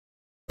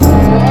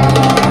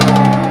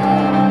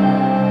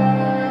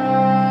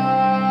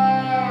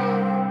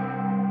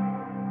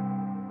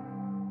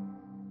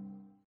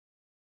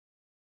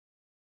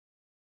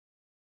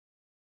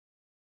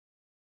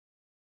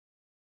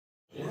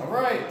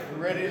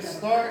to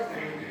start.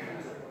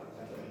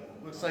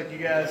 Looks like you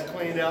guys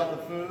cleaned out the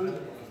food,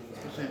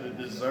 especially the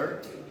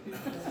dessert.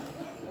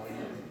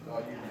 All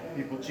you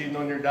people cheating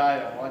on your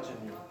diet, I'm watching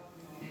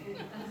you.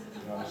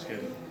 No, I'm just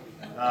kidding.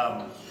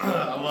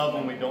 I love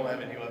when we don't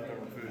have any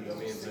leftover food. That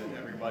means that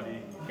everybody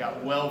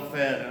got well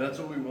fed, and that's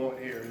what we want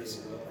here,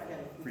 is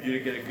for you to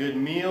get a good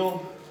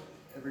meal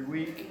every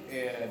week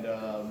and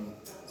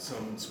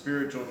some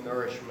spiritual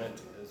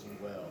nourishment as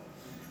well.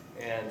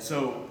 And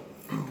so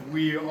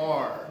we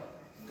are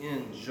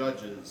in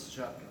Judges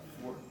chapter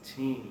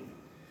 14.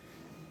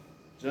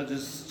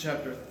 Judges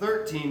chapter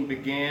 13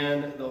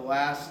 began the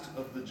last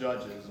of the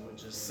judges,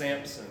 which is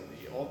Samson,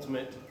 the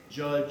ultimate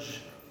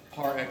judge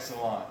par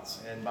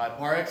excellence. And by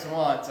par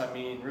excellence, I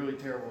mean really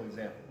terrible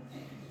example.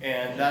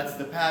 And that's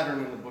the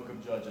pattern in the book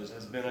of Judges,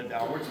 has been a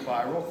downward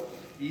spiral.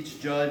 Each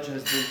judge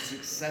has been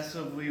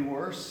successively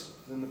worse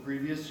than the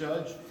previous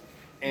judge.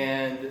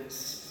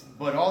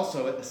 But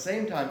also, at the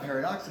same time,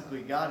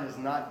 paradoxically, God has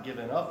not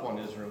given up on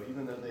Israel,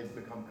 even though they've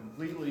become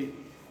completely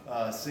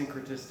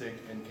syncretistic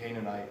and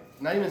Canaanite.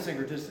 Not even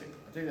syncretistic.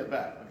 I take that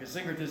back, because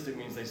syncretistic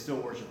means they still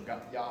worship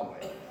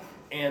Yahweh,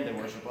 and they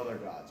worship other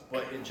gods.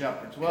 But in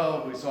chapter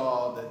 12, we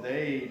saw that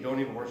they don't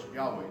even worship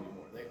Yahweh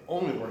anymore. They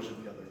only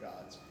worship the other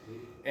gods.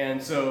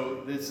 And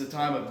so it's a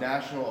time of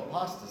national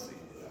apostasy.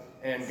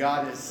 And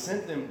God has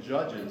sent them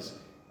judges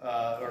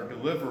or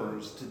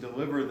deliverers to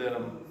deliver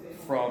them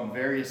from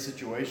various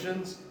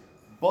situations.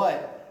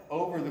 But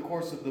over the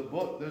course of the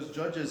book, those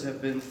judges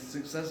have been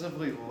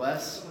successively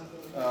less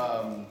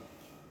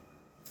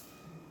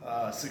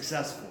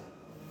successful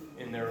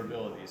in their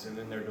abilities and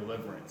in their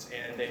deliverance.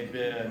 And they've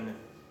been,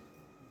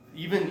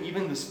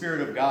 even the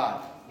Spirit of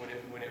God,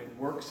 when it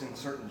works in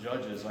certain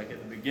judges, like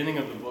at the beginning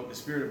of the book, the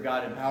Spirit of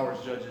God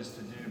empowers judges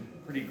to do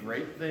pretty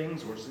great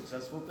things or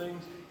successful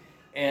things.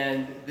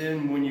 And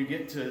then when you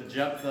get to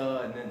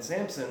Jephthah and then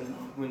Samson,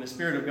 when the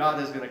Spirit of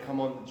God is going to come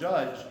on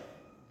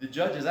the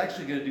judge is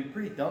actually going to do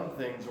pretty dumb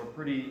things or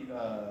pretty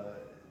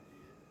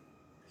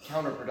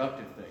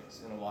counterproductive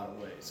things in a lot of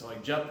ways. So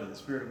like Jephthah, the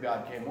Spirit of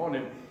God came on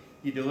him,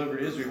 he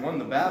delivered Israel, won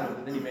the battle,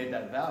 but then he made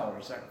that vow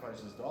or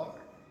sacrificed his daughter.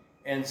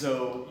 And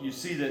so you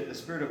see that the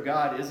Spirit of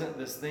God isn't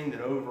this thing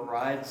that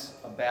overrides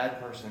a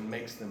bad person and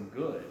makes them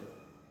good.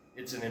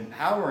 It's an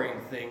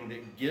empowering thing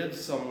that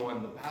gives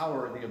someone the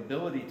power, the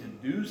ability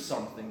to do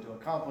something, to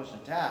accomplish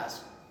a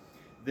task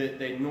that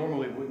they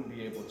normally wouldn't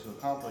be able to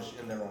accomplish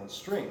in their own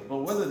strength. But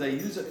whether they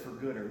use it for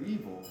good or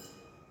evil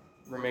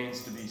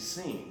remains to be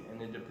seen,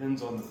 and it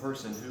depends on the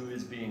person who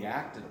is being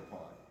acted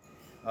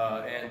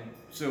upon. And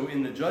so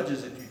in the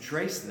judges, if you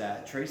trace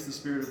the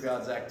Spirit of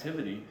God's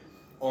activity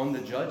on the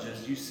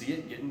judges, you see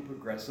it getting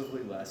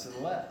progressively less and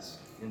less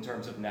in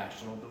terms of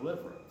national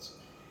deliverance.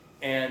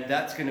 And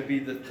that's going to be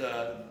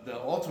the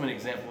ultimate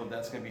example of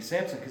that's going to be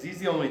Samson, because he's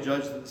the only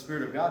judge that the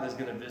Spirit of God is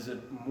going to visit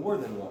more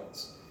than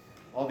once.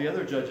 All the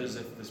other judges,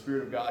 if the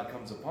Spirit of God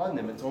comes upon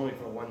them, it's only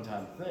for a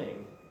one-time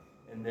thing,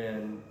 and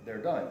then they're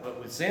done.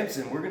 But with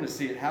Samson, we're going to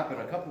see it happen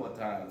a couple of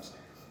times.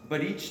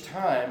 But each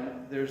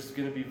time, there's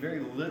going to be very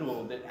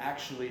little that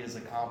actually is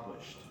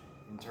accomplished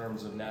in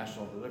terms of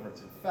national deliverance.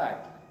 In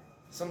fact,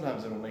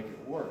 sometimes it'll make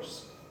it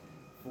worse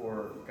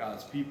for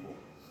God's people.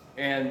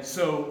 And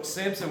so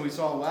Samson, we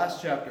saw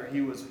last chapter,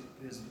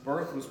 his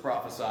birth was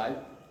prophesied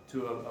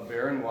to a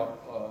barren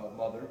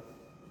mother,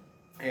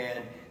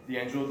 and the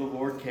angel of the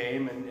Lord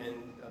came and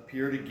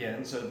appeared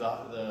again. So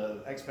the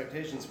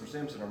expectations for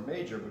Samson are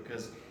major,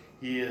 because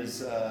he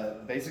is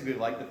basically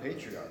like the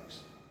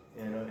patriarchs.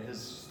 And his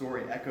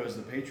story echoes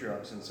the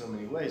patriarchs in so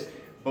many ways.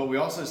 But we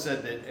also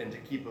said that, and to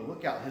keep a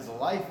lookout, his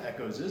life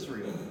echoes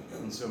Israel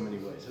in so many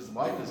ways. His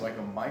life is like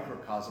a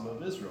microcosm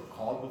of Israel,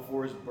 called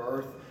before his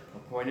birth,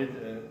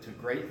 appointed to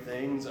great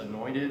things,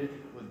 anointed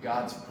with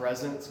God's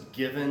presence,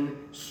 given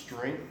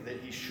strength that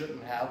he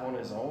shouldn't have on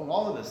his own.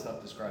 All of this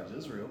stuff describes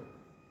Israel.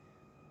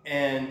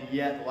 And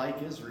yet,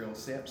 like Israel,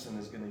 Samson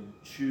is going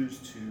to choose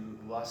to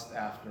lust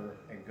after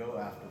and go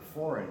after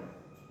foreign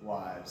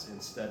wives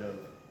instead of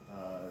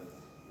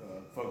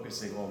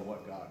focusing on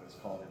what God has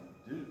called him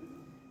to do.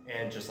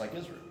 And just like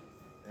Israel.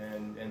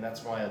 And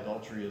that's why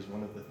adultery is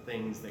one of the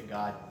things that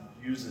God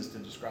uses to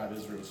describe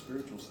Israel's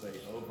spiritual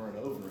state over and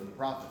over in the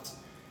prophets,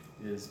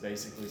 is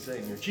basically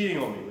saying, you're cheating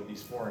on me with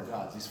these foreign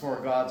gods. These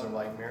foreign gods are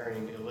like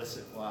marrying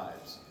illicit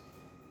wives.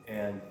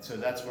 And so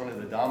that's one of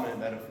the dominant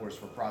metaphors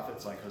for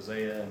prophets like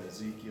Hosea and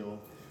Ezekiel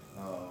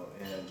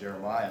and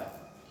Jeremiah.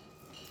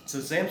 So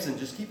Samson,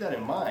 just keep that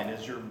in mind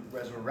as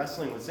we're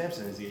wrestling with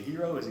Samson. Is he a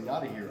hero? Is he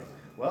not a hero?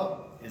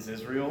 Well, is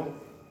Israel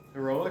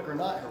heroic or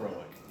not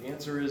heroic? The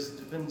answer is,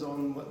 depends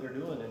on what they're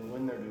doing and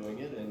when they're doing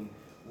it and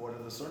what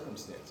are the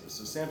circumstances.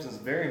 So Samson's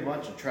very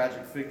much a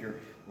tragic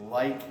figure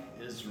like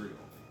Israel.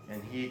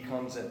 And he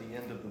comes at the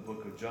end of the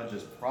book of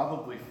Judges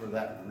probably for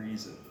that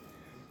reason.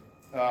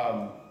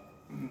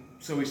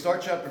 So we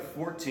start chapter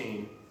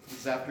 14. This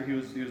is after he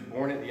was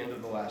born at the end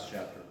of the last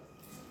chapter.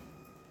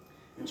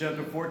 In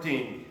chapter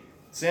 14,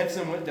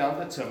 Samson went down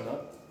to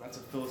Timnah. That's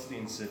a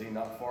Philistine city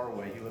not far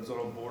away. He lives on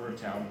a border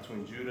town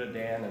between Judah,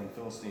 Dan, and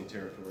Philistine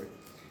territory.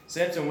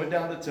 Samson went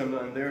down to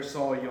Timnah and there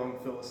saw a young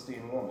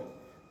Philistine woman.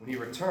 When he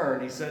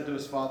returned, he said to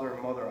his father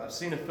and mother, I've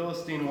seen a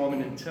Philistine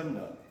woman in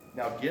Timnah.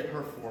 Now get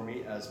her for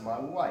me as my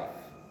wife.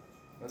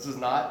 This is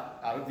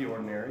not out of the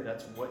ordinary.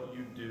 That's what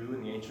you do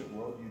in the ancient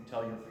world. You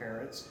tell your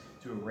parents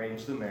to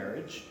arrange the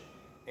marriage.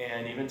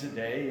 And even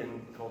today,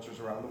 in cultures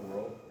around the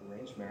world,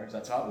 arranged marriage,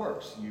 that's how it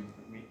works. You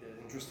meet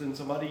interested in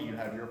somebody, you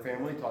have your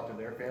family, talk to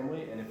their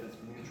family, and if it's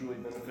mutually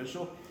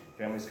beneficial,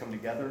 families come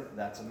together,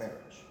 that's a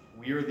marriage.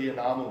 We are the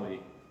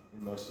anomaly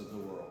in most of the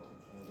world,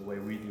 the way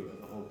we do it,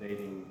 the whole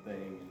dating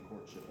thing and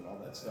courtship and all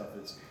that stuff.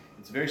 It's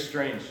very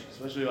strange,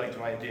 especially like to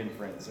my Indian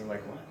friends. They're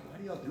like, why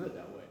do y'all do it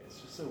that way?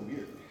 It's just so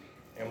weird.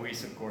 And we,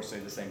 of course, say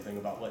the same thing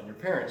about letting your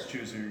parents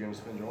choose who you're going to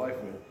spend your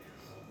life with.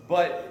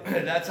 But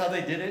that's how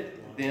they did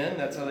it then.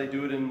 That's how they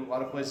do it in a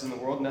lot of places in the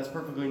world, and that's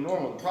perfectly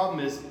normal. The problem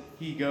is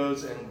he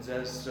goes and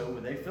says so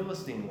with a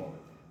Philistine woman.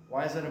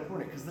 Why is that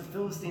important? Because the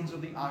Philistines are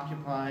the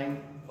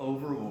occupying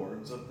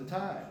overlords of the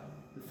time.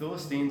 The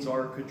Philistines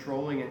are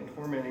controlling and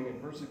tormenting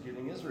and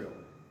persecuting Israel.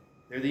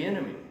 They're the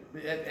enemy.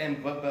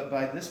 But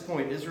by this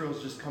point,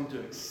 Israel's just come to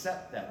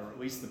accept that, or at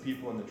least the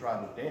people in the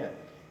tribe of Dan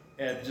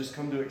have just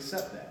come to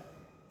accept that.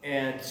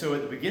 And so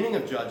at the beginning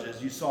of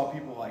Judges, you saw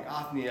people like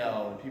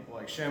Othniel and people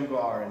like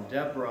Shamgar and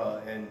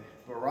Deborah and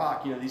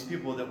Barak, these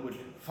people that would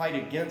fight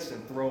against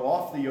and throw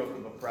off the yoke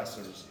of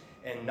oppressors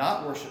and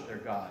not worship their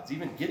gods.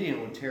 Even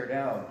Gideon would tear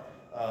down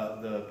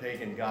the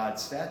pagan god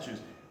statues.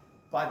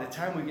 By the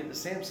time we get to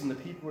Samson, the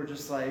people are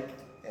just like,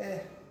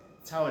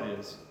 it's how it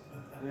is.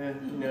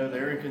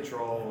 They're in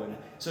control. And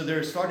so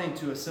they're starting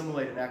to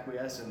assimilate and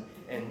acquiesce,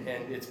 and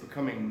it's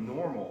becoming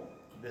normal,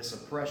 this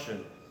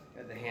oppression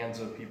at the hands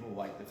of people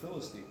like the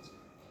Philistines.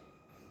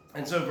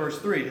 And so verse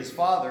 3, his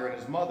father and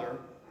his mother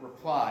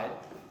replied,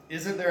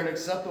 isn't there an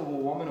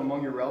acceptable woman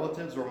among your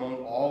relatives or among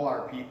all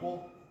our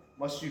people?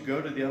 Must you go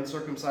to the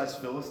uncircumcised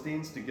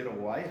Philistines to get a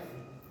wife?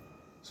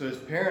 So his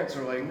parents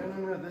are like,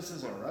 no, this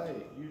isn't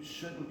right. You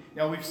shouldn't.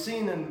 Now we've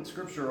seen in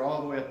Scripture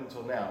all the way up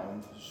until now,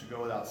 and it should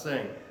go without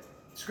saying,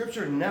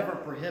 Scripture never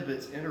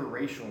prohibits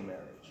interracial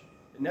marriage.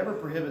 It never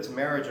prohibits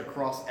marriage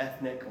across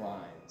ethnic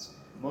lines.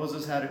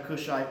 Moses had a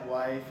Cushite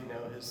wife,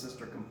 his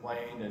sister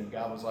complained, and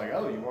God was like,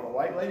 oh, you want a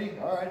white lady?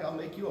 All right, I'll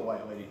make you a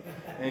white lady.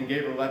 And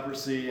gave her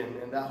leprosy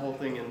and that whole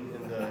thing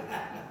in the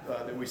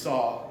that we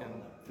saw in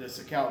this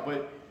account.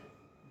 But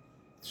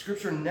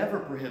Scripture never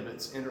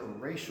prohibits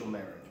interracial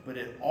marriage, but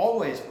it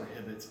always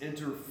prohibits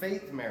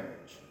interfaith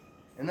marriage.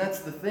 And that's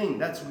the thing.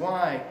 That's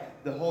why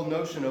the whole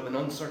notion of an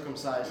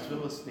uncircumcised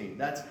Philistine,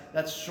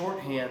 that's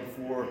shorthand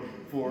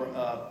for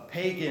a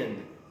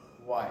pagan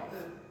wife.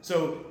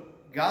 So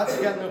God's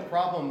got no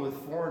problem with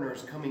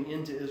foreigners coming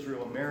into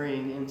Israel,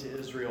 marrying into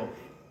Israel,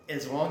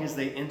 as long as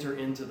they enter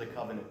into the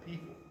covenant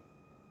people.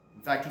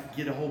 In fact, you could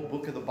get a whole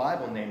book of the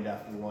Bible named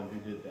after one who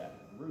did that,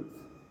 Ruth.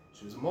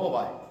 She was a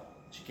Moabite.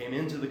 She came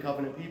into the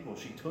covenant people.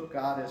 She took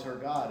God as her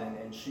God,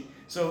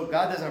 so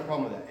God doesn't have a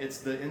problem with that. It's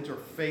the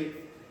interfaith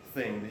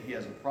thing that he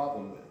has a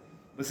problem with.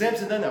 But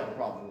Samson doesn't have a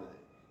problem with it.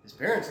 His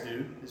parents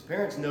do. His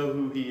parents know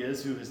who he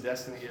is, who his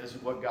destiny is,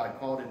 what God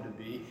called him to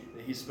be,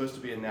 that he's supposed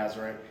to be a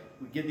Nazarite.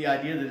 We get the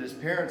idea that his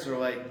parents are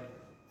like,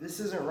 this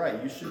isn't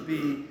right. You should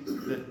be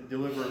the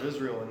deliverer of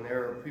Israel, and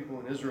there are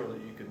people in Israel that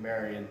you could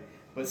marry.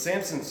 But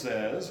Samson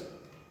says,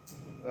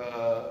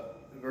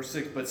 verse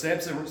 6, but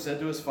Samson said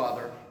to his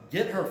father,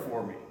 get her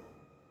for me.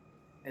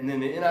 And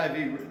then the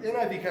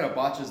NIV kind of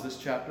botches this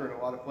chapter in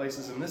a lot of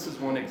places, and this is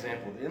one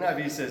example. The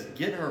NIV says,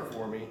 get her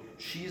for me.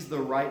 She's the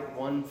right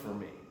one for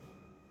me.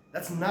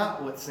 That's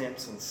not what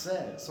Samson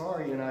said.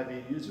 Sorry,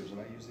 NIV users, and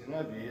I use the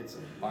NIV. It's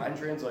a fine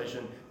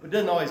translation, but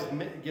doesn't always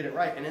get it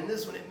right. And in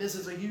this one, it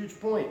misses a huge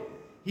point.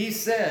 He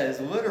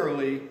says,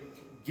 literally,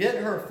 get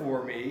her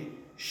for me.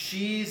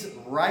 She's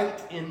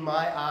right in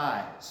my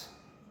eyes.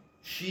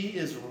 She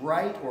is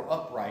right or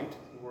upright,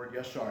 the word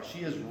yashar.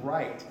 She is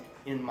right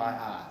in my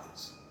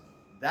eyes.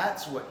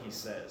 That's what he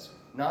says,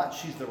 not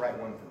she's the right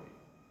one for me.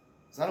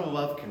 It's not a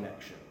love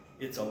connection.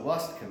 It's a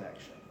lust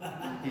connection.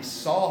 He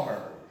saw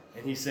her,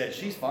 and he said,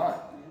 she's fine.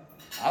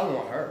 I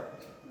want her.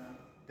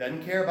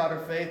 Doesn't care about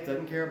her faith,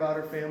 doesn't care about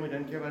her family,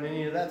 doesn't care about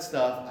any of that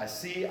stuff.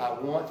 I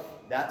want,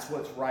 that's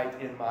what's right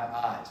in my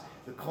eyes.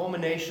 The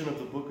culmination of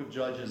the book of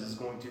Judges is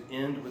going to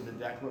end with the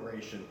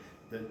declaration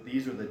that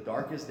these are the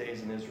darkest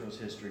days in Israel's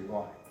history.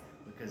 Why?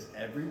 Because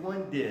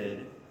everyone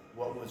did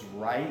what was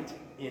right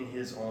in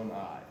his own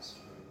eyes.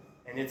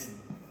 And it's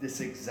this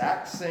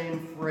exact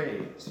same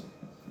phrase.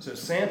 So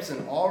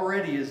Samson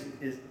already is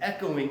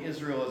echoing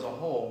Israel as a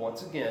whole,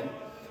 once again,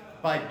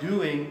 by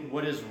doing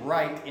what is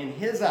right in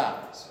his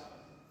eyes.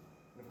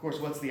 And of course,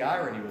 what's the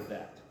irony with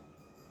that?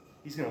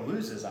 He's going to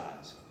lose his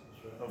eyes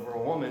over a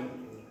woman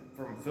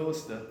from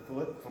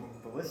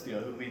Philistia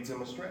who leads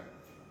him astray,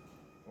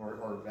 or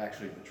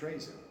actually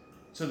betrays him.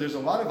 So there's a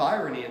lot of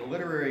irony and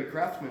literary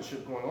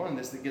craftsmanship going on in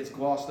this that gets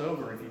glossed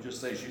over if you just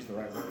say she's the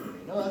right one for me.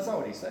 No, that's not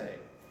what he's saying.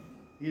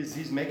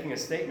 He's making a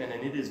statement,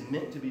 and it is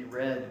meant to be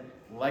read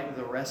like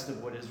the rest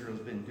of what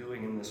Israel's been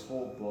doing in this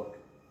whole book.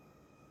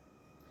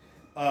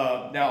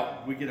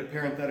 Now, we get a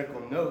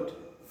parenthetical note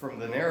from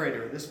the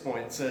narrator at this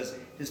point. It says,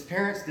 his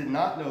parents did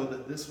not know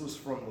that this was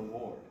from the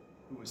Lord,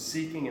 who was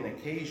seeking an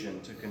occasion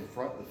to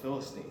confront the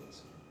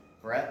Philistines.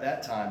 For at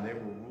that time, they were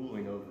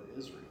ruling over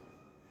Israel.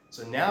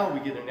 So now we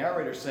get a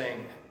narrator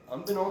saying,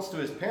 unbeknownst to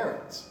his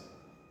parents,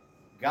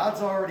 God's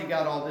already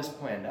got all this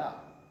planned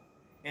out.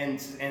 And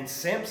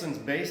Samson's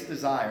base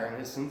desire and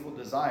his sinful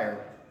desire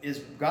is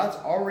God's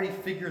already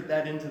figured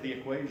that into the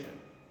equation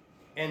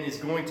and is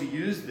going to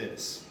use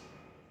this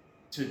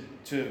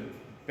to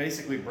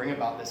basically bring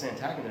about this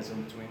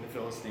antagonism between the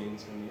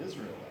Philistines and the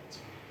Israelites.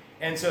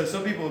 And so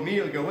some people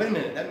immediately go, wait a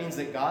minute, that means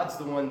that God's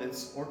the one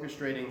that's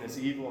orchestrating this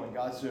evil and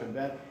God's doing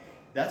bad.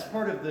 That's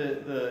part of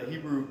the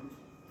Hebrew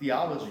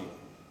theology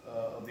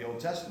of the Old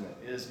Testament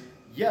is,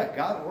 yeah,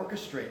 God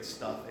orchestrates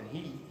stuff and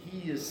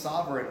he is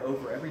sovereign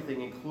over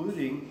everything,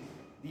 including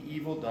the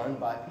evil done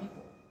by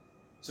people.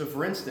 So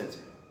for instance,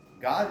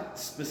 God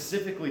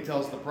specifically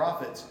tells the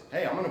prophets,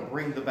 hey, I'm going to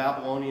bring the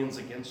Babylonians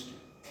against you.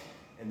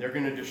 And they're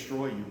going to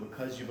destroy you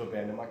because you've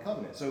abandoned my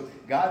covenant. So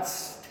God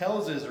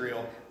tells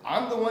Israel,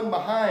 I'm the one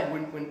behind.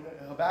 When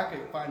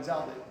Habakkuk finds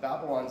out that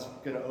Babylon's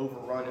going to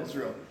overrun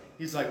Israel,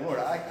 he's like, Lord,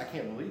 I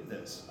can't believe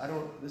this.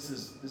 This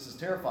is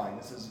terrifying.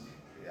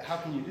 How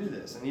can you do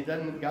this?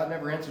 And God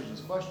never answers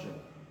his question.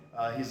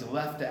 He's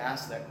left to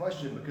ask that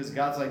question because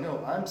God's like,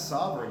 no, I'm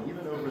sovereign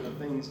even over the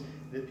things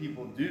that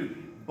people do.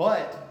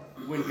 But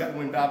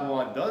when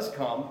Babylon does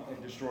come and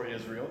destroy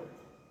Israel,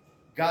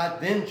 God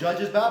then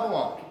judges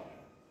Babylon.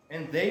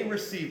 And they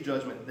receive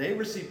judgment. They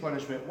receive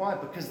punishment. Why?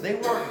 Because they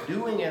weren't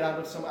doing it out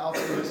of some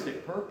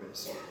altruistic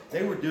purpose.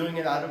 They were doing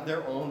it out of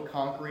their own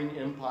conquering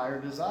empire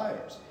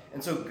desires.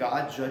 And so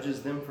God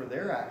judges them for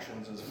their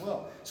actions as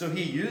well. So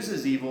he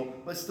uses evil,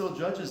 but still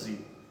judges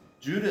evil.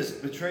 Judas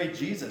betrayed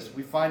Jesus.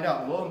 We find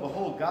out, lo and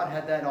behold, God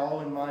had that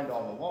all in mind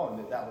all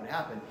along, that would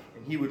happen.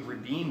 And he would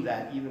redeem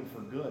that even for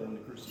good. And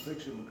the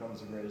crucifixion becomes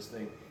the greatest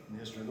thing in the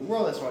history of the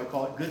world. That's why we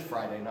call it Good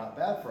Friday, not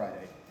Bad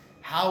Friday.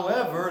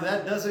 However,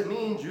 that doesn't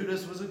mean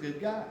Judas was a good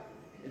guy.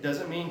 It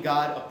doesn't mean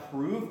God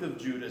approved of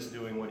Judas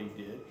doing what he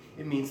did.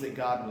 It means that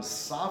God was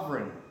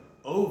sovereign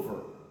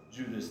over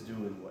Judas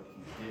doing what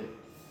he did.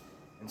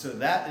 And so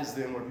that is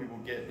then where people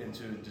get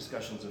into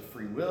discussions of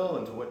free will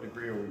and to what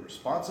degree are we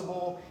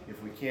responsible?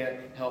 If we can't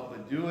help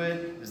but do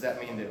it, does that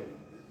mean that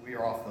we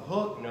are off the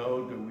hook?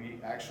 No. Do we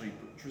actually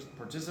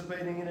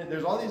participating in it?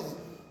 There's all these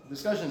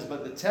discussions,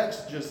 but the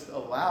text just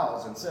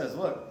allows and says,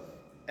 look,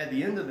 at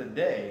the end of the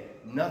day,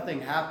 nothing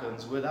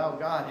happens without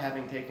God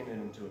having taken it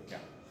into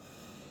account.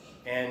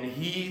 And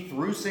he,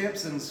 through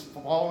Samson's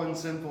fallen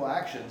sinful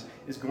actions,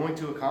 is going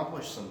to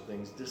accomplish some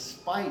things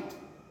despite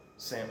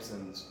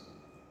Samson's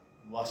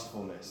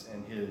lustfulness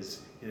and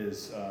his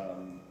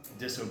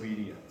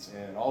disobedience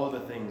and all of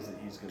the things that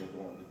he's going to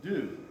go on to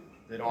do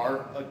that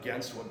are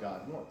against what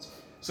God wants.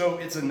 So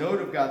it's a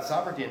note of God's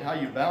sovereignty, and how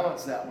you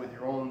balance that with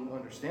your own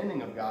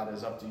understanding of God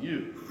is up to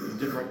you.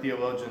 Different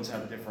theologians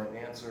have different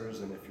answers,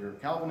 and if you're a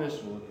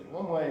Calvinist, you'll look at it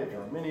one way. If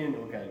you're Arminian,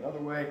 you'll look at it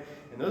another way.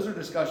 And those are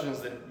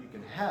discussions that you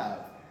can have.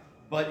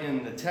 But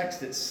in the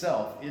text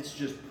itself, it's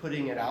just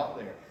putting it out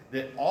there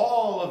that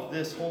all of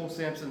this whole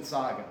Samson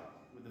saga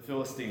with the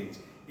Philistines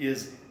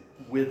is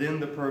within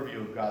the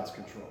purview of God's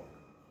control.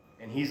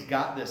 And he's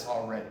got this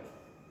already.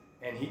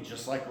 And he,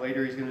 just like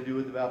later he's going to do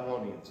with the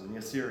Babylonians and the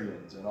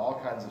Assyrians and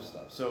all kinds of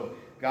stuff. So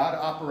God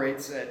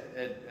operates at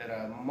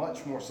a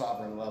much more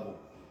sovereign level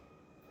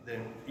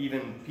than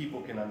even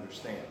people can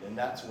understand. And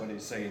that's what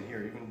he's saying here.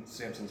 Even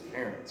Samson's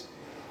parents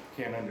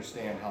can't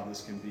understand how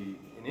this can be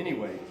in any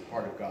way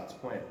part of God's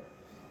plan.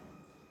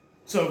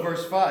 So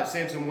verse 5,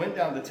 Samson went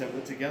down to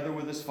Timnah together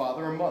with his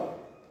father and mother.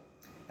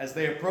 As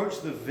they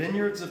approached the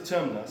vineyards of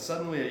Timnah,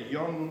 suddenly a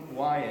young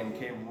lion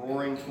came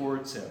roaring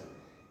towards him.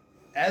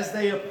 As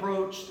they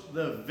approached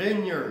the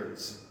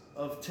vineyards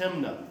of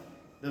Timnah,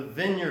 the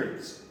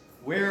vineyards,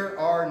 where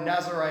are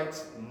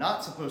Nazarites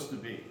not supposed to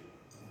be?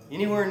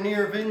 Anywhere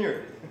near a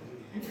vineyard.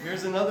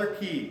 Here's another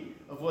key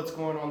of what's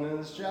going on in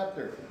this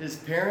chapter.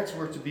 His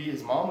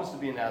mom was to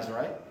be a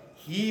Nazarite.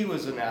 He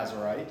was a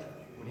Nazarite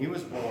when he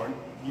was born.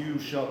 You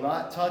shall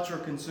not touch or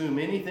consume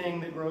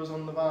anything that grows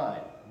on the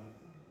vine.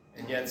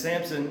 And yet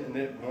Samson,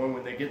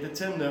 when they get to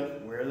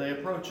Timnah, where are they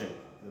approaching?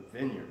 The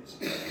vineyards.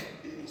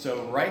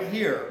 So right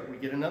here, we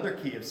get another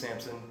key of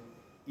Samson,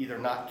 either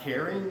not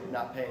caring,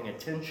 not paying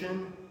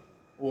attention,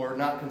 or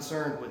not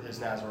concerned with his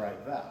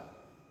Nazarite vow.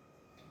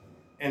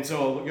 And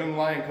so a young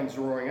lion comes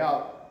roaring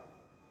out.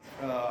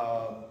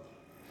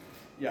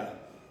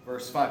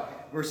 Verse 5.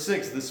 Verse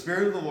 6, the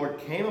Spirit of the Lord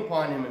came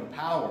upon him in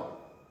power.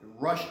 It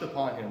rushed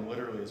upon him,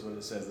 literally is what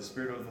it says. The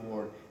Spirit of the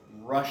Lord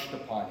rushed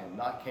upon him,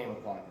 not came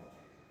upon him.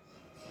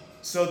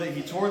 So that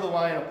he tore the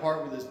lion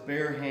apart with his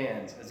bare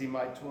hands, as he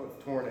might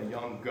have torn a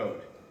young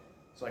goat.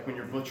 It's like when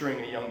you're butchering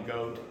a young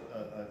goat,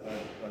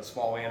 a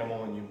small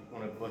animal, and you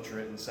want to butcher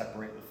it and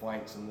separate the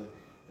flanks and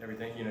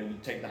everything. You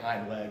take the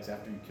hind legs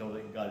after you killed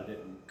it and gutted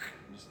it, and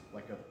just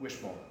like a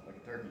wishbone, like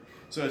a turkey.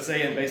 So it's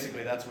saying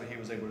basically that's what he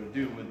was able to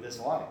do with this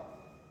lion.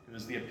 It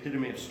was the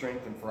epitome of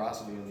strength and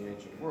ferocity in the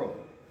ancient world.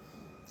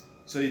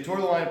 So he tore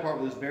the lion apart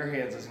with his bare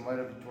hands, as he might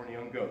have torn a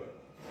young goat.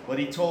 But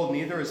he told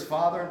neither his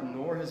father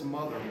nor his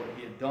mother what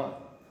he had done.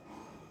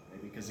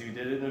 Maybe because he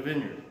did it in a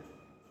vineyard.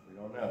 We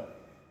don't know.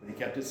 But he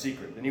kept it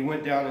secret. Then he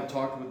went down and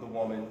talked with the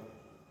woman.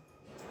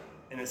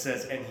 And it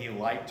says, and he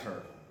liked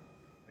her.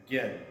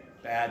 Again,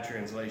 bad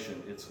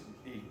translation.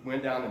 He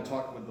went down and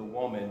talked with the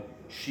woman.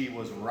 She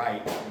was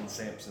right in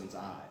Samson's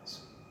eyes.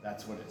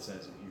 That's what it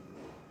says in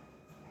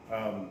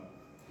Hebrew.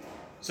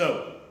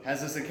 So,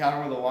 has this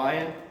encounter with the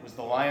lion? Was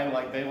the lion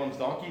like Balaam's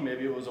donkey?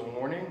 Maybe it was a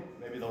warning.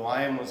 Maybe the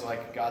lion was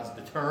like God's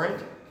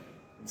deterrent.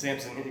 And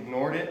Samson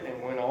ignored it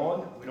and went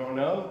on. We don't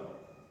know.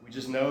 We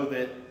just know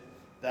that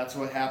that's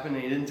what happened,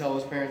 and he didn't tell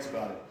his parents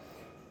about it.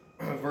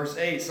 Verse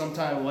 8,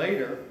 sometime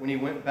later, when he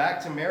went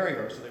back to marry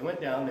her, so they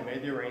went down, they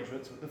made the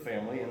arrangements with the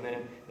family, and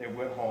then they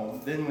went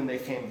home. Then when they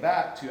came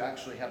back to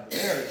actually have the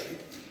marriage,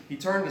 he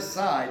turned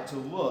aside to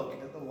look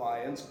at the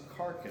lion's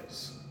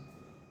carcass.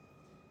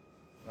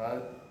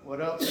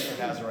 What else are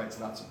Nazarites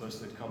not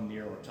supposed to come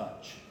near or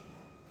touch?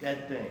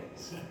 Dead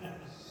things.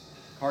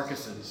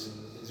 Carcasses.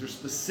 These are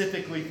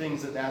specifically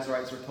things that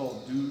Nazarites are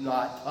told do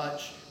not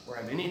touch or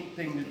have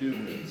anything to do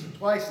with it. So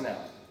twice now,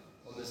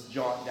 on this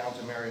jaunt down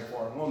to marry a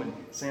foreign woman,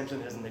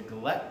 Samson has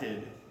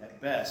neglected,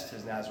 at best,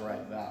 his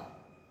Nazarite vow.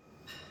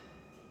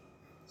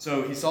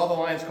 So he saw the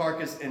lion's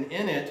carcass, and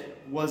in it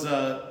was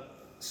a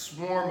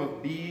swarm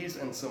of bees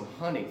and some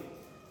honey,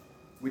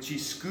 which he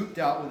scooped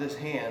out with his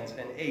hands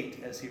and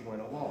ate as he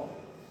went along.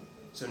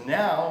 So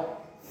now,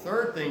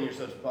 third thing you're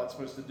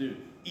supposed to do,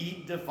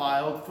 eat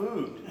defiled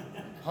food.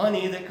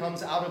 Honey that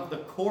comes out of the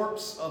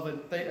corpse of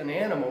an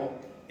animal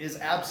is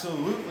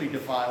absolutely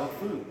defiled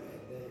food.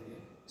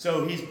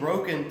 So he's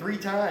broken 3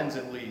 times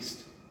at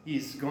least.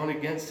 He's gone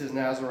against his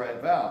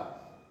Nazarite vow.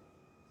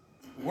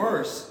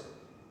 Worse,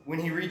 when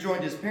he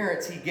rejoined his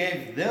parents, he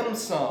gave them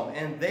some,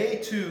 and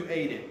they too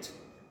ate it.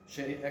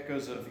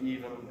 Echoes of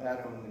Eve and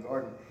Adam in the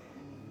garden.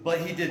 But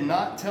he did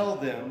not tell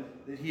them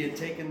that he had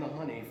taken the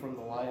honey from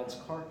the lion's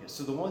carcass.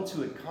 So the ones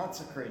who had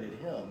consecrated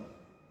him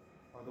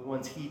are the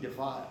ones he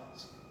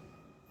defiles.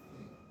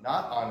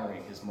 Not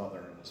honoring his mother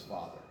and his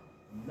father.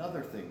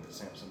 Another thing that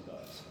Samson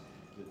does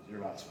that you're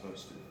not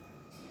supposed to.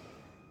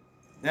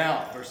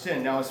 Now, verse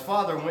 10, now his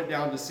father went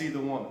down to see the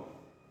woman.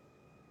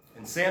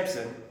 And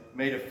Samson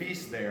made a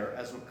feast there,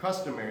 as was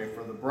customary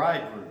for the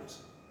bridegrooms.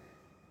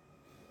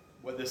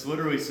 What this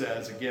literally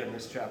says, again, in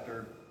this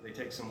chapter, they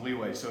take some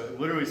leeway. So it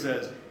literally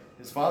says,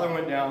 his father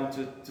went down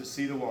to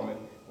see the woman,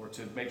 or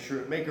to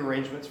make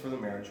arrangements for the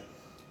marriage.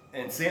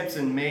 And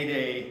Samson made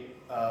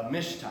a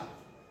mishtah.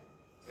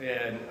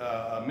 And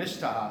a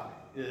mishtah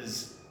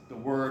is the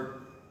word,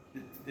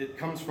 it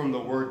comes from the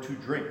word to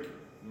drink.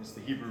 It's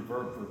the Hebrew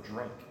verb for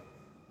drink.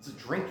 It's a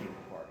drinking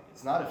party.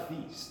 It's not a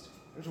feast.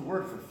 There's a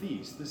word for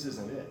feast. This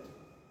isn't it.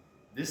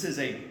 This is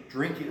a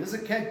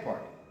keg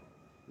party.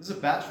 This is a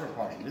bachelor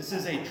party. This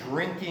is a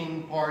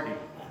drinking party.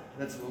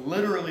 That's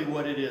literally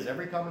what it is.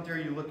 Every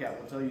commentary you look at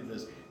will tell you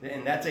this.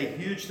 And that's a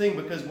huge thing,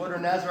 because what are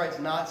Nazarites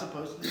not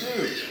supposed to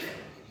do?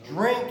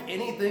 Drink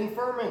anything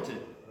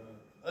fermented.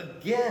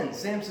 Again,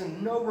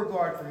 Samson, no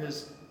regard for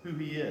who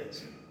he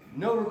is.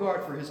 No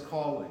regard for his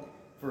calling,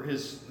 for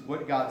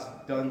what God's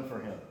done for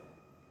him.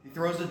 He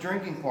throws a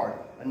drinking party.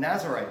 A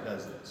Nazarite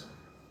does this.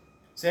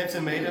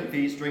 Samson made a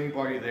feast, drinking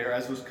party there,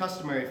 as was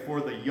customary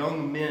for the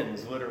young men,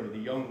 is literally the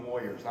young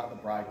warriors, not the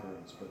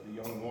bridegrooms, but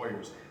the young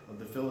warriors of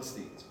the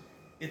Philistines.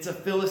 It's a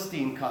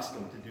Philistine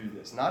custom to do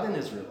this, not an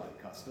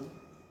Israelite custom.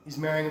 He's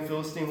marrying a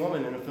Philistine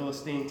woman in a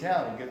Philistine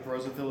town. He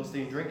throws a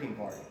Philistine drinking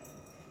party.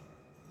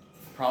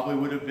 Probably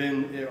would have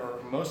been, or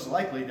most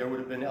likely, there would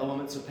have been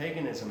elements of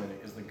paganism in it,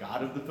 because the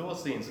god of the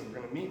Philistines that we're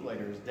going to meet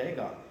later is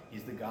Dagon.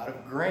 He's the god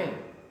of grain.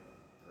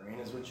 Grain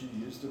is what you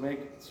use to make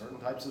certain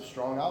types of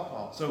strong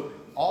alcohol. So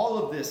all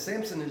of this,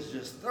 Samson is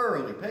just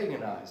thoroughly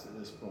paganized at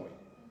this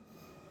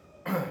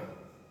point.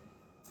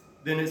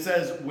 Then it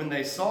says, when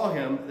they saw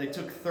him, they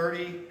took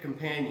 30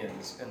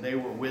 companions, and they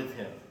were with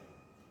him.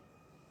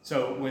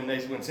 So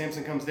when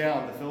Samson comes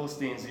down, the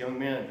Philistines, the young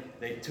men,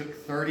 they took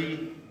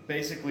 30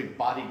 basically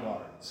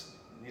bodyguards.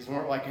 These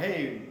weren't like,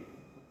 hey,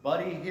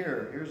 buddy,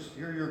 here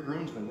are your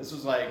groomsmen. This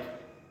was like,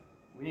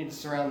 we need to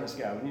surround this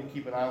guy. We need to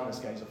keep an eye on this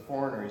guy. He's a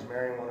foreigner. He's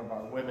marrying one of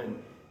our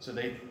women. So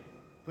they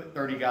put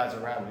 30 guys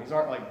around him. These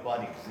aren't like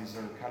buddies. These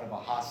are kind of a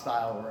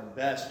hostile, or at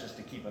best, just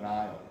to keep an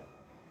eye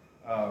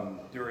on him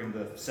during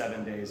the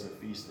 7 days of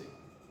feasting.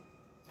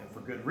 And for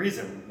good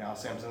reason. Now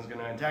Samson's going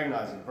to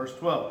antagonize him. Verse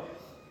 12.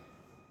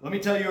 Let me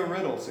tell you a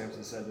riddle,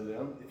 Samson said to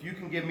them. If you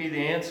can give me the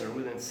answer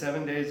within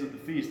 7 days of the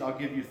feast, I'll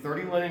give you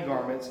 30 linen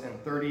garments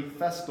and 30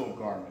 festal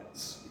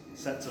garments.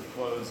 Sets of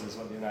clothes is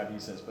what the NIV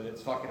says, but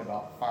it's talking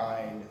about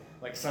fine,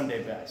 like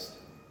Sunday best.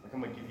 Like,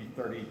 I'm going to give you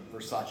 30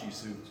 Versace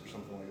suits or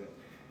something like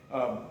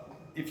that.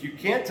 If you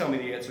can't tell me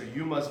the answer,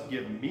 you must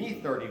give me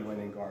 30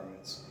 linen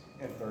garments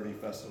and 30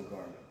 festal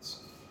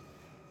garments.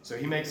 So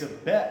he makes a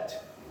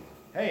bet.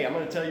 Hey, I'm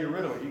going to tell you a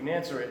riddle. If you can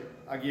answer it,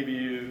 I'll give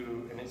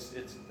you, and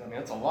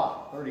that's a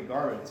lot. 30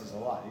 garments is a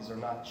lot. These are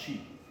not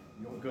cheap.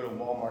 You don't go to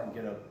Walmart and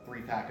get a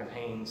 3-pack of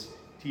Hanes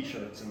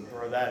t-shirts and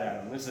throw that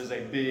at them. This is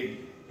a big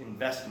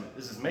investment.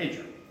 This is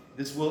major.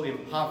 This will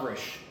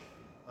impoverish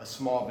a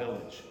small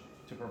village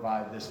to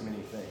provide this many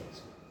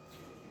things,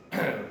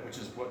 which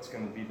is what's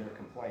going to be their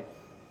complaint.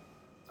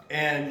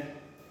 And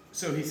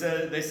so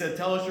they said,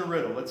 tell us your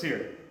riddle, let's hear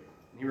it.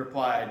 And he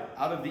replied,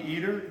 out of the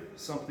eater,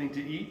 something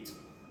to eat,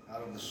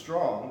 out of the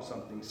strong,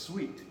 something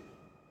sweet.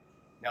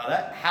 Now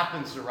that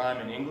happens to rhyme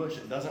in English.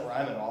 It doesn't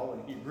rhyme at all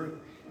in Hebrew.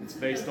 It's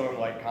based on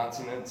like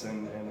consonants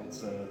and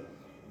it's the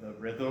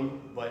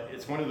rhythm, but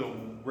it's one of the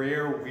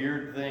rare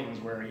weird things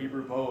where a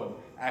Hebrew poem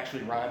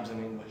actually rhymes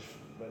in English,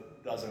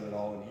 but doesn't at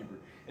all in Hebrew.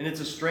 And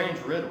it's a strange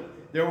riddle.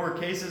 There were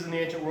cases in the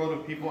ancient world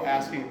of people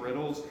asking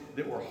riddles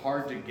that were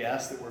hard to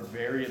guess, that were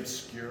very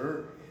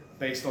obscure,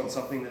 based on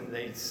something that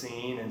they'd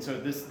seen. And so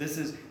this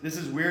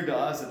is weird to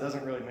us. It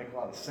doesn't really make a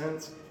lot of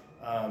sense.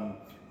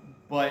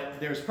 But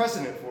there's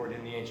precedent for it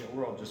in the ancient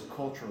world. Just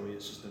culturally,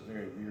 it's just a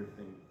very weird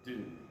thing to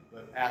do.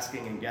 But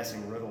asking and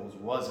guessing riddles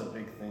was a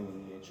big thing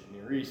in the ancient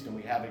Near East, and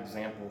we have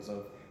examples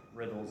of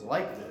riddles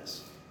like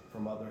this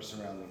from other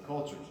surrounding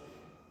cultures.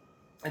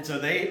 And so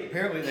they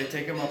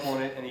take him up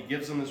on it, and he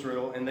gives them this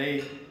riddle, and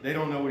they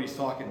don't know what he's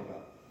talking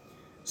about.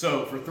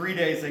 So for 3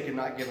 days, they could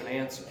not give an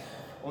answer.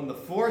 On the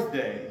 4th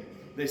day,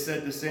 they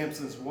said to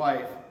Samson's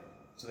wife,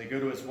 so they go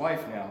to his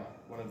wife now,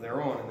 one of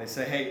their own, and they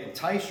say, hey,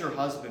 entice your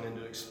husband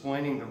into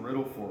explaining the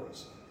riddle for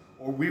us,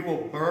 or we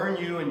will burn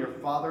you and your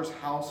father's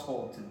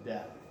household to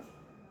death.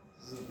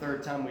 This is the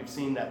 3rd time we've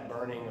seen that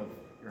burning of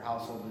your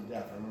household to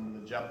death. Remember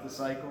the Jephthah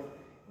cycle?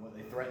 And what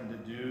they threatened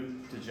to do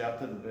to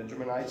Jephthah, the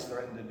Benjaminites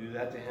threatened to do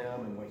that to him,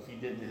 and what he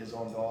did to his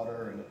own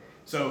daughter. And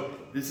so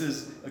this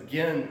is,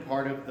 again,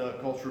 part of the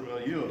cultural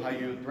milieu of how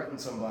you threaten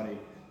somebody.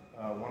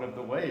 One of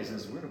the ways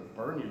is we're going to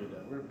burn you to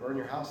death. We're going to burn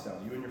your house down,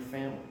 you and your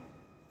family.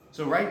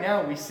 So right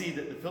now we see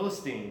that the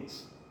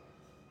Philistines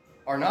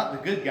are not the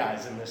good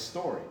guys in this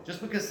story.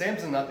 Just because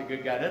Samson's not the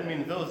good guy doesn't mean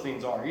the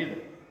Philistines are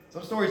either.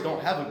 Some stories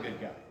don't have a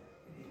good guy.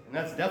 And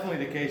that's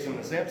definitely the case in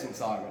the Samson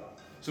saga.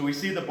 So we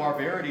see the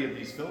barbarity of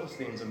these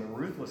Philistines and the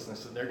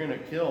ruthlessness that they're going to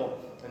kill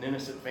an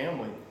innocent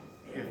family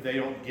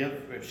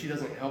if she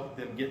doesn't help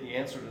them get the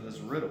answer to this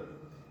riddle.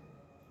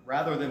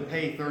 Rather than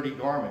pay 30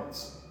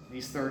 garments,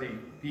 these 30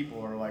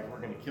 people are like, we're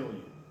going to kill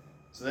you.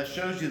 So that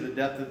shows you the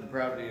depth of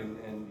depravity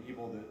and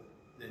evil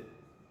that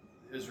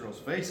Israel's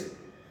facing.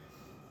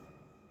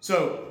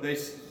 So they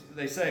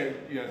say,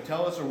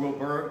 tell us or we'll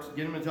burn,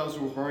 get him to tell us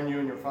or we'll burn you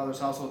and your father's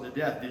household to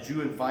death. Did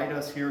you invite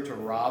us here to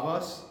rob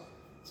us?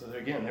 So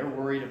they're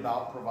worried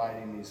about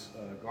providing these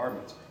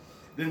garments.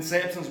 Then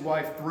Samson's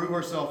wife threw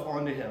herself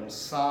onto him,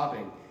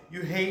 sobbing,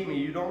 you hate me,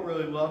 you don't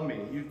really love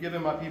me. You've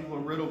given my people a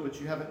riddle, but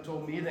you haven't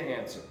told me the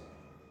answer.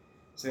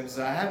 Samson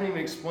said, I haven't even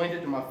explained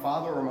it to my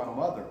father or my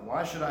mother.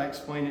 Why should I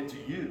explain it to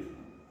you?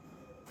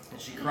 And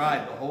she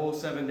cried the whole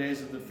 7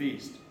 days of the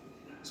feast.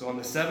 So on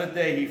the 7th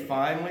day, he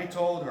finally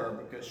told her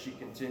because she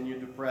continued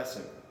to press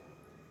him.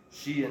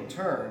 She, in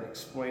turn,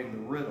 explained the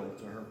riddle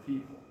to her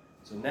people.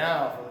 So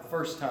now, for the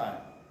first time,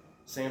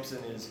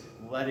 Samson is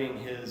letting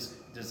his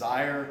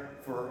desire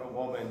for a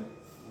woman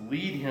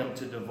lead him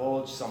to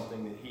divulge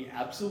something that he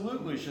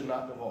absolutely should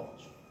not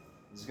divulge.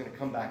 This is going to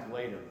come back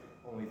later.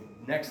 Only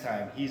next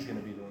time, he's going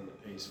to be the one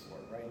that pays for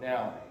it. Right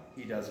now,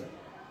 he doesn't.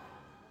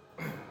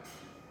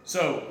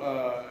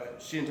 So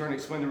she in turn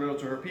explained the riddle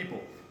to her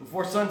people.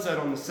 Before sunset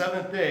on the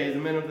 7th day, the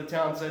men of the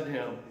town said to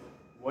him,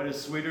 what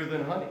is sweeter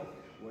than honey?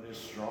 What is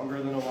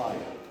stronger than a lion?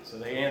 So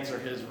they answer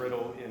his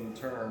riddle in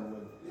turn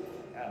with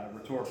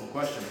rhetorical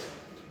questions.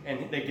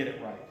 And they get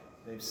it right.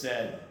 They've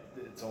said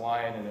it's a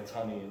lion and it's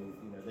honey, and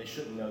they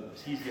shouldn't know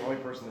this. He's the only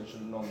person that should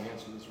have known the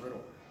answer to this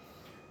riddle.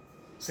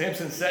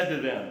 Samson said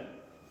to them,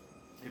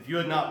 if you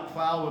had not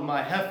plowed with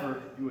my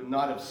heifer, you would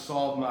not have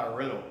solved my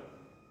riddle.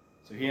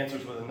 So he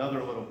answers with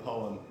another little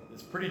poem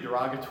that's pretty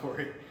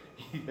derogatory.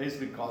 He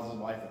basically calls his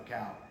wife a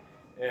cow.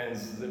 And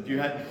says, if you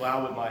hadn't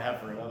plowed with my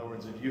heifer, in other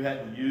words, if you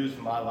hadn't used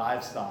my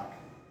livestock,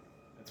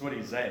 that's what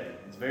he's saying.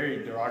 It's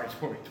very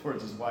derogatory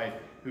towards his wife,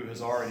 who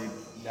has already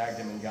nagged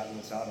him and gotten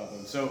this out of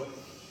him. So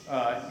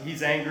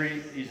he's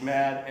angry, he's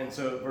mad, and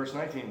so verse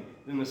 19,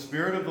 then the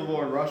Spirit of the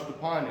Lord rushed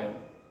upon him.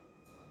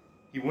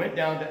 He went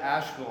down to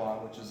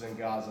Ashkelon, which is in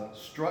Gaza,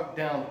 struck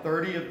down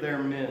 30 of their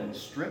men,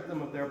 stripped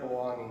them of their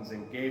belongings,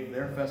 and gave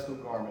their festal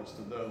garments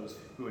to those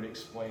who had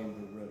explained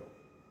the riddle.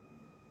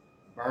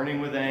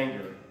 Burning with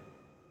anger,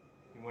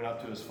 he went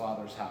up to his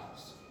father's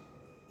house,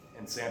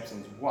 and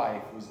Samson's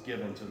wife was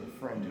given to the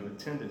friend who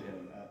attended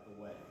him at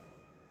the wedding.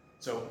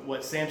 So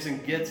what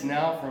Samson gets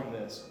now from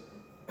this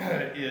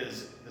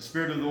is the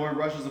Spirit of the Lord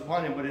rushes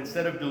upon him, but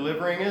instead of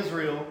delivering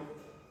Israel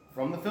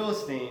from the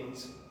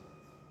Philistines,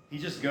 he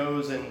just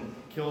goes and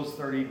kills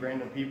 30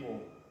 random people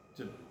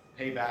to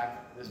pay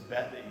back this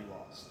bet that he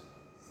lost.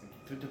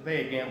 To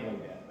pay a gambling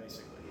debt,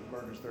 basically. He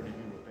murders 30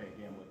 people to pay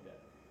a gambling debt.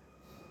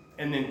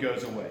 And then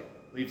goes away.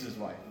 Leaves his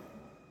wife.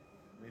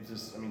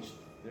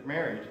 They're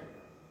married.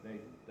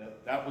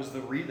 That was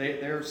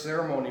their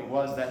ceremony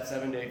was that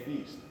 7-day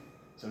feast.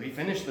 So he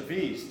finished the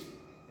feast,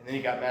 and then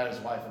he got mad at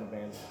his wife and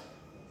abandoned her.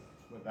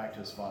 Went back to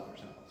his father's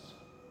house.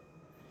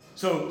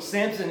 So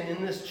Samson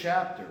in this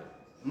chapter,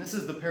 and this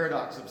is the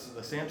paradox of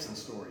the Samson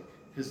story.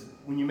 Because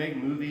when you make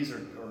movies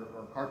or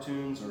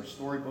cartoons or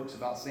storybooks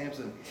about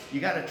Samson,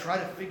 you got to try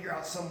to figure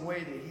out some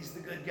way that he's the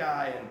good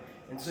guy.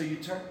 And so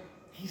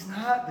he's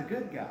not the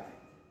good guy.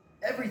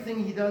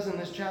 Everything he does in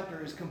this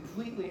chapter is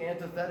completely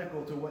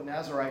antithetical to what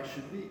Nazarites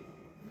should be.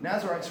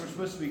 Nazarites were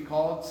supposed to be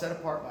called, set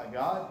apart by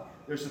God.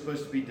 They're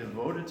supposed to be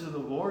devoted to the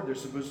Lord. They're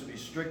supposed to be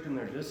strict in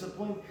their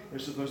discipline. They're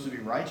supposed to be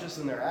righteous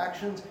in their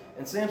actions.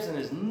 And Samson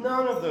is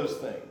none of those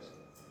things.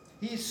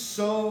 He's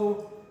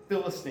so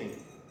Philistine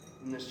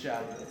in this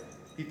chapter.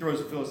 He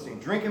throws a Philistine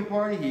drinking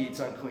party. He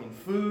eats unclean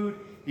food.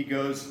 He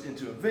goes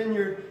into a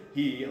vineyard.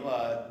 He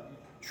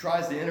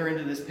tries to enter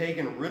into this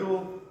pagan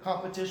riddle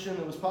competition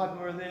that was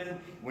popular then.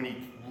 When he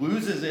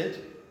loses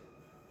it,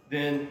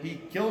 then he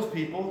kills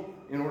people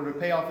in order to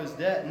pay off his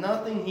debt.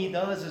 Nothing he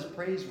does is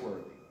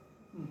praiseworthy.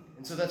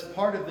 And so that's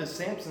part of this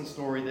Samson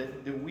story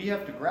that we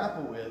have to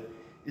grapple with,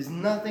 is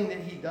nothing that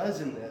he does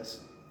in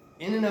this,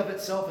 in and of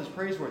itself, is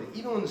praiseworthy.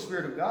 Even when the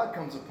Spirit of God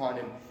comes upon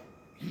him,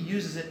 he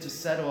uses it to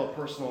settle a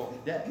personal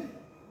debt.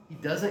 He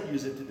doesn't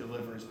use it to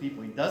deliver his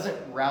people. He doesn't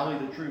rally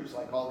the troops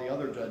like all the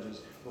other judges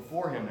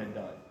before him had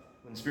done.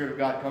 When the Spirit of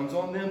God comes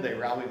on them, they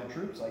rally the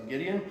troops like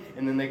Gideon,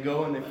 and then they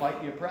go and they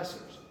fight the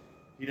oppressors.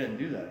 He doesn't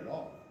do that at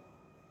all.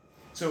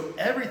 So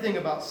everything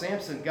about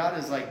Samson, God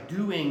is like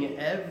doing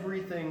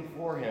everything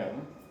for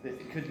him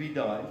that could be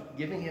done,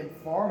 giving him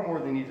far more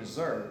than he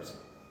deserves,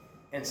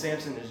 and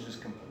Samson is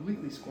just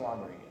completely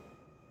squandering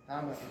it,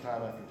 time after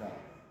time after time.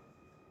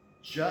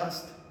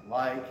 Just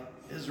like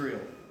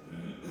Israel.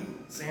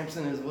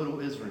 Samson is little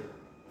Israel.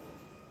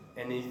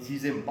 And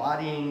he's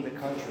embodying the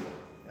country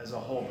as a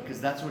whole,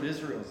 because that's what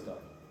Israel's done.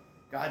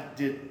 God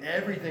did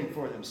everything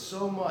for them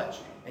so much,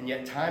 and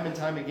yet time and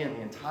time again,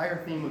 the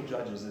entire theme of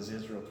Judges is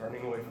Israel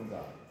turning away from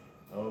God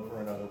over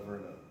and over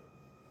and over.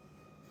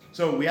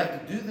 So we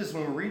have to do this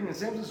when we're reading the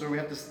Samson story. We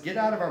have to get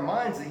out of our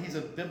minds that he's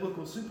a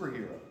biblical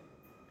superhero,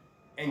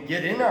 and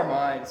get in our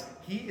minds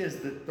he is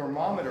the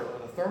thermometer or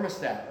the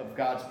thermostat of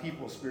God's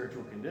people's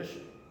spiritual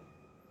condition.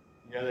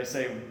 You know, they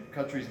say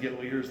countries get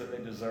leaders that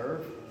they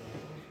deserve.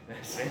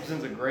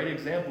 Samson's a great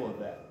example of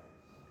that.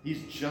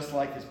 He's just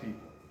like his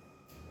people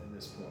at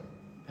this point.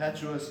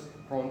 Impetuous,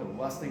 prone to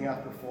lusting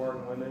after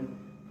foreign women,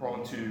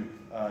 prone to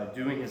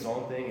doing his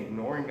own thing,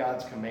 ignoring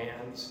God's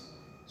commands,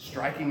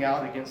 striking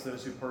out against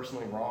those who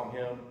personally wrong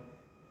him.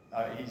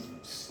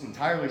 He's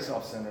entirely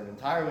self-centered,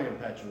 entirely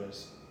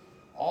impetuous.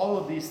 All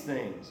of these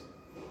things.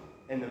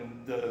 And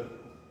the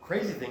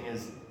crazy thing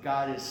is,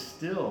 God is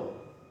still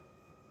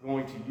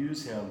going to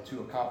use him to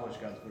accomplish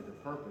God's bigger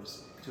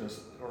purpose,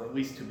 or at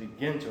least to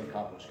begin to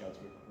accomplish God's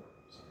bigger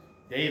purpose.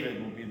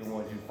 David will be the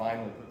one who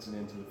finally puts an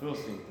end to the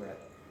Philistine threat.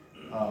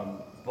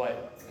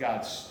 But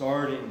God's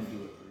starting to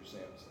do it through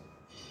Samson.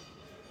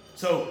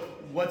 So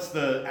what's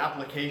the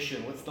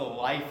application? What's the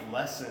life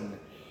lesson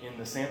in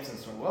the Samson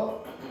story?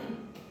 Well,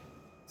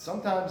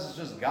 sometimes it's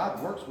just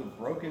God works with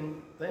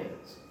broken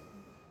things.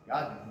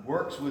 God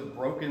works with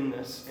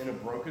brokenness in a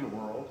broken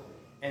world,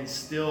 and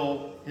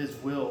still his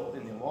will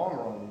in the long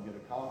run will get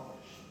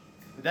accomplished.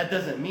 But that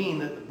doesn't mean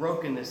that the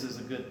brokenness is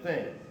a good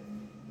thing.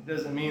 It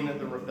doesn't mean that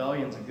the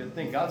rebellion's a good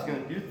thing. God's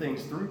going to do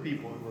things through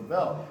people who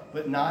rebel,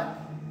 but not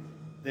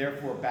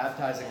therefore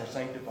baptizing or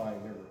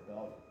sanctifying their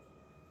rebellion.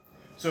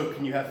 So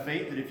can you have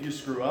faith that if you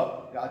screw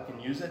up, God can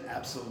use it?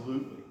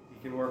 Absolutely.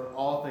 He can work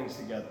all things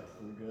together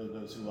for the good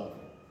of those who love him.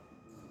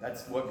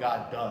 That's what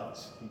God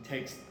does. He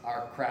takes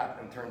our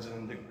crap and turns it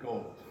into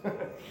gold.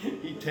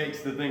 He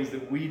takes the things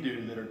that we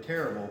do that are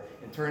terrible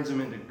and turns them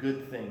into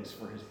good things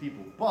for his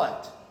people.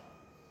 But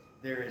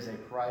there is a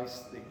price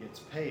that gets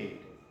paid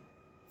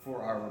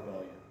for our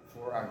rebellion,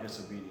 for our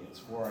disobedience,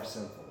 for our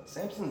sinfulness.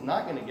 Samson's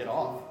not going to get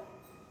off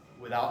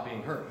without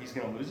being hurt. He's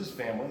going to lose his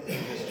family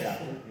in this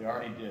chapter. He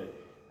already did.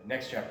 The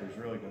next chapter is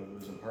really going to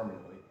lose him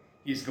permanently.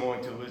 He's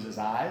going to lose his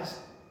eyes,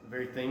 the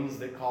very things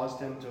that caused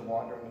him to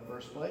wander in the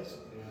first place.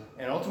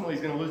 And ultimately,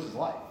 he's going to lose his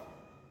life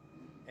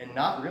and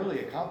not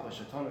really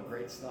accomplish a ton of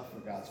great stuff for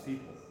God's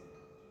people.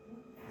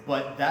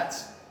 But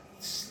that's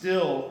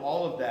still,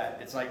 all of that,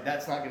 it's like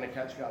that's not going to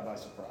catch God by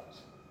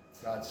surprise.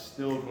 God's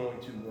still going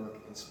to work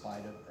in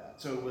spite of that.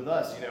 So with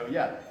us,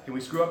 can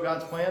we screw up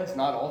God's plans?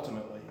 Not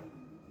ultimately,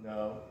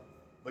 no.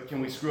 But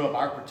can we screw up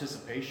our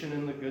participation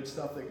in the good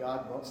stuff that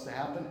God wants to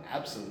happen?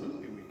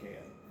 Absolutely we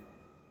can.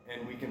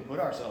 And we can put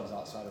ourselves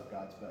outside of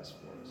God's best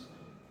for us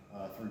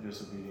through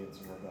disobedience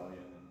and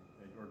rebellion,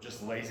 or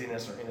just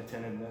laziness or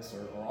inattentiveness,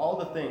 or all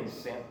the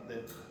things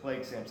that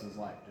plague Samson's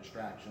life,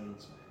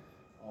 distractions,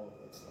 all of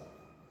that stuff.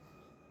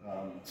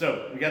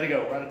 So we got to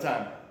go. We're out of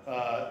time.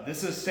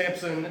 This is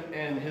Samson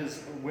and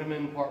his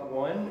women part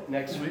 1.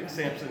 Next week,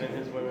 Samson and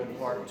his women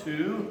part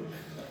 2.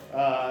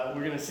 We're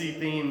going to see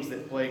themes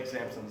that plague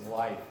Samson's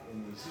life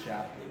in these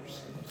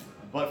chapters.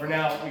 But for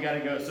now, we got to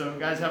go. So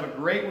guys, have a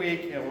great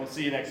week, and we'll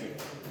see you next week.